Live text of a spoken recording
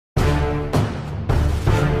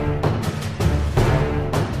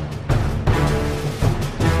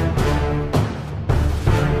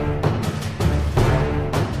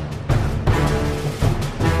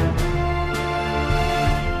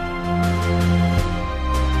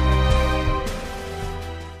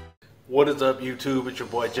What is up, YouTube? It's your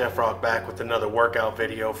boy DaJeffrock back with another workout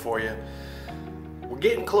video for you. We're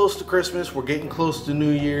getting close to Christmas, we're getting close to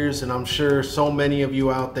New Year's, and I'm sure so many of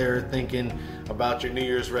you out there are thinking about your New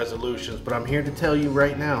Year's resolutions, but I'm here to tell you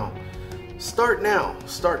right now, start now,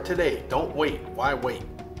 start today. Don't wait. Why wait?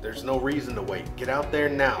 There's no reason to wait. Get out there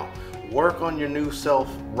now. Work on your new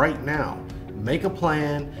self right now. Make a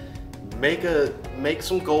plan, make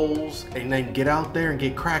some goals, and then get out there and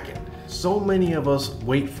get cracking. So many of us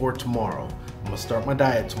wait for tomorrow. I'm gonna start my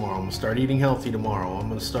diet tomorrow. I'm gonna start eating healthy tomorrow. I'm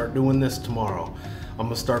gonna start doing this tomorrow. I'm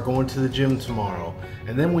gonna start going to the gym tomorrow.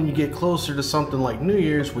 And then when you get closer to something like New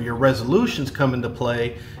Year's, where your resolutions come into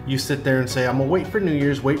play, you sit there and say, I'm gonna wait for New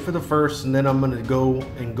Year's, wait for the first, and then I'm gonna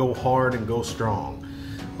go hard and go strong.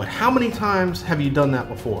 But how many times have you done that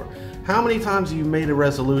before? How many times have you made a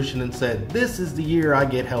resolution and said, this is the year I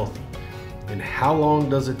get healthy? And how long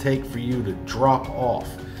does it take for you to drop off?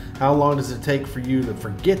 How long does it take for you to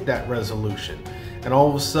forget that resolution? And all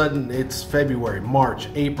of a sudden it's February, March,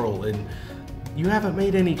 April, and you haven't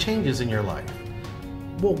made any changes in your life.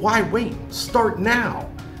 Well, why wait? Start now.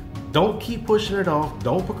 Don't keep pushing it off.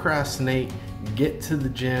 Don't procrastinate. Get to the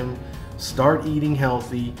gym. Start eating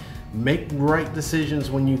healthy. Make right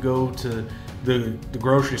decisions when you go to the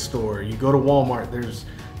grocery store. You go to Walmart.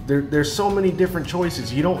 There's so many different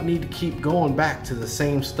choices. You don't need to keep going back to the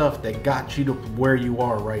same stuff that got you to where you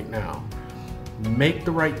are right now. Make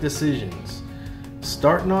the right decisions.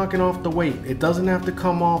 Start knocking off the weight. It doesn't have to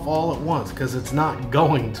come off all at once, because it's not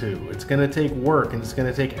going to. It's going to take work, and it's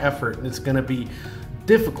going to take effort, and it's going to be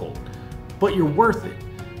difficult. But you're worth it.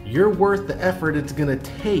 You're worth the effort it's going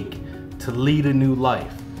to take to lead a new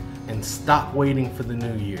life. And stop waiting for the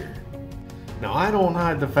new year. Now, I don't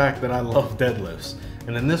hide the fact that I love deadlifts.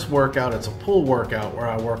 And in this workout, it's a pull workout where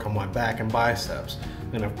I work on my back and biceps.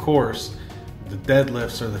 And of course, the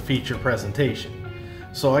deadlifts are the feature presentation.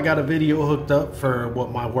 So I got a video hooked up for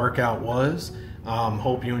what my workout was.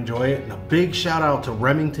 Hope you enjoy it. And a big shout out to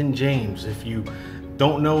Remington James. If you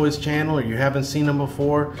don't know his channel or you haven't seen him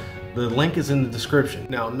before, the link is in the description.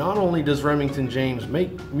 Now, not only does Remington James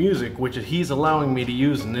make music, which he's allowing me to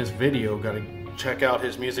use in this video, gotta check out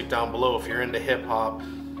his music down below if you're into hip hop.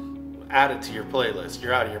 Add it to your playlist.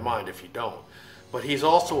 You're out of your mind if you don't. But he's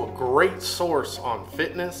also a great source on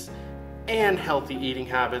fitness and healthy eating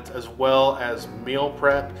habits, as well as meal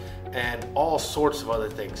prep and all sorts of other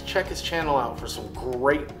things. Check his channel out for some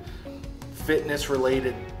great fitness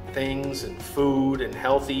related things and food and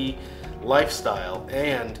healthy lifestyle.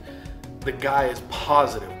 And the guy is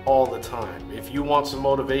positive all the time. If you want some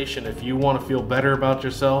motivation, if you want to feel better about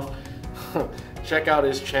yourself, check out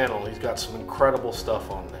his channel. He's got some incredible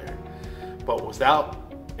stuff on there. But without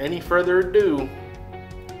any further ado,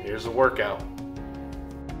 here's the workout.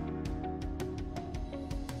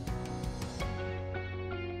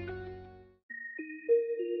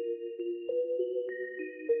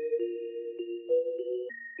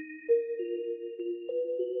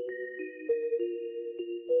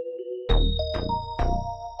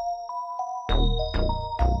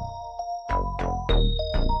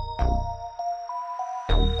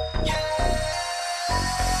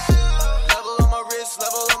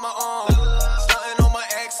 Level on my arm, stunting on my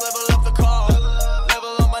ex, level up the car.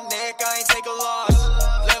 Level on my neck, I ain't take a loss.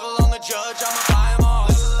 Level on the judge, I'ma buy him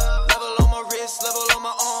off. Level on my wrist, level on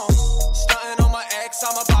my arm, stunting on my ex,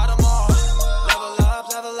 I'ma buy them off. Level up,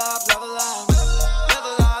 level up, level up.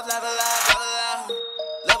 Level up, level up, level up.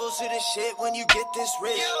 Levels to the shit when you get this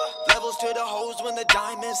rich. Levels to the hoes when the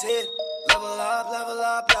diamonds hit. Level up, level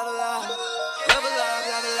up, level up. Level up,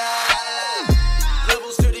 level up.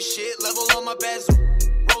 Levels to the shit, level on my bezel.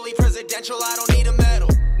 Rolly presidential, I don't need a medal.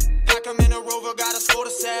 Pack 'em in a Rover, got a score to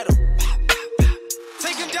settle.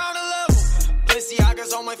 Take 'em down a level.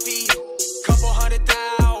 Balenciaga's on my feet. Couple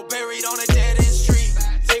 100,000 buried on a dead end street.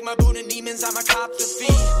 Take my Buddha demons, I'ma cop the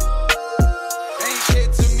fee. Ain't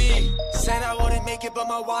shit to me. Said I wouldn't make it, but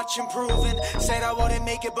my watch improving. Said I wouldn't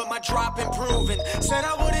make it, but my drop improving. Said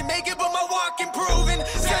I wouldn't make it, but my walk improving.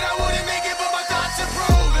 Said I wouldn't make it, but my thoughts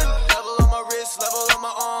improving. Level on my wrist, level on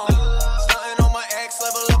my arm. Stunting on my ex,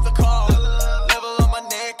 level up the car. Level on my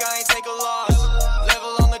neck, I ain't take a loss.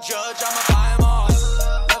 Level on the judge, I'ma buy him off.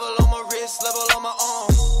 Level on my wrist, level on my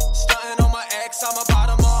arm. Stunting on my ex, I'ma buy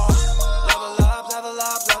them off. Level up, level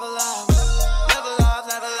up, level up. Level up,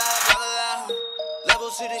 level up, level up.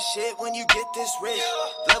 Levels to the shit when you get this rich.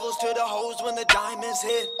 Levels to the hoes when the diamonds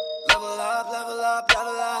hit. Level up, level up,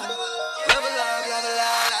 level up. Level up, level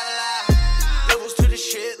up, level up. Levels to the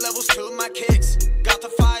shit, levels to my kicks. Got the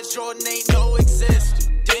fives, Jordan ain't no exist.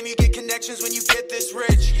 Damn, you get connections when you get this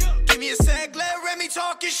rich. Give me a sec, let Remy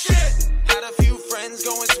talk his shit. Had a few friends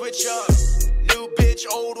go and switch up. New bitch,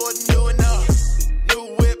 old wasn't new enough.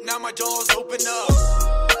 New whip, now my doors open up.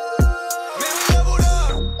 Man, we leveled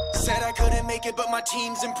up. Said I couldn't make it, but my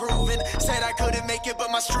team's improving. Said I couldn't make it,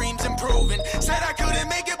 but my stream's improving. Said I couldn't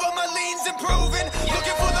make it, but my lean's improving.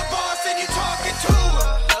 Looking for the boss and you talking to him.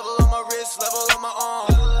 Level on my wrist, level on my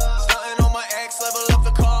arm. Stunting on my ex, level up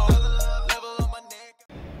the car. Level on my neck.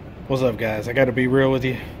 What's up, guys? I gotta be real with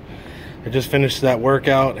you. I just finished that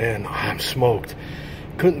workout and I'm smoked.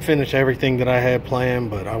 Couldn't finish everything that I had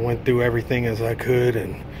planned, but I went through everything as I could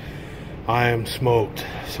and I am smoked.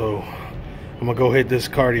 So I'm gonna go hit this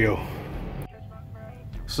cardio.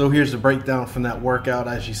 So here's the breakdown from that workout.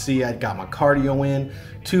 As you see, I got my cardio in,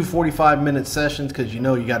 2 45-minute sessions, because you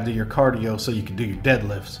know you gotta do your cardio so you can do your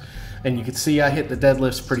deadlifts. And you can see I hit the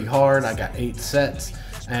deadlifts pretty hard. I got 8 sets.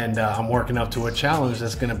 And I'm working up to a challenge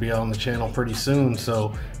that's going to be on the channel pretty soon,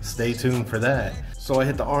 so stay tuned for that. So I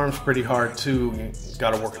hit the arms pretty hard too. You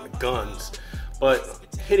got to work on the guns, but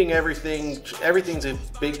hitting everything's a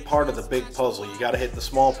big part of the big puzzle. You got to hit the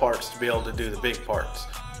small parts to be able to do the big parts.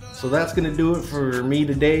 So that's going to do it for me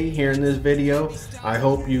today here in this video. I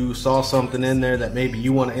hope you saw something in there that maybe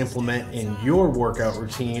you want to implement in your workout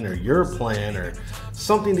routine or your plan, or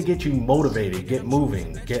something to get you motivated, get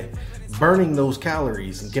moving, get burning those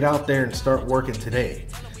calories, and get out there and start working today,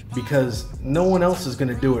 because no one else is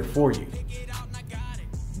going to do it for you.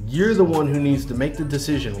 You're the one who needs to make the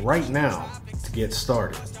decision right now to get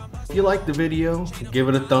started. If you like the video, give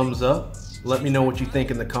it a thumbs up. Let me know what you think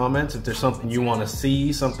in the comments. If there's something you want to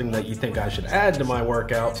see, something that you think I should add to my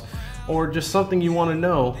workouts, or just something you want to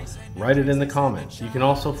know, write it in the comments. You can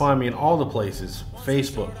also find me in all the places: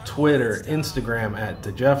 Facebook, Twitter, Instagram at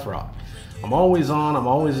DaJeffrock. I'm always on, I'm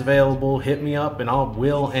always available. Hit me up and I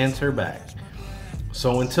will answer back.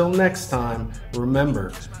 So until next time,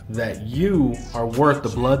 remember that you are worth the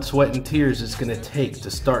blood, sweat, and tears it's going to take to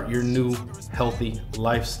start your new healthy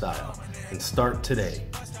lifestyle, and start today.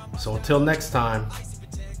 So until next time,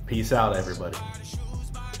 peace out, everybody.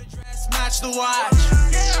 Match the watch.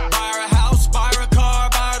 Buy her a house, buy her a car,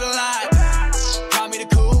 buy her the lot. Got me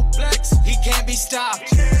the cool flex, he can't be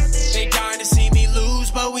stopped. They dying to see me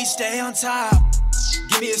lose, but we stay on top.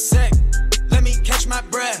 Give me a sec, let me catch my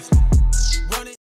breath.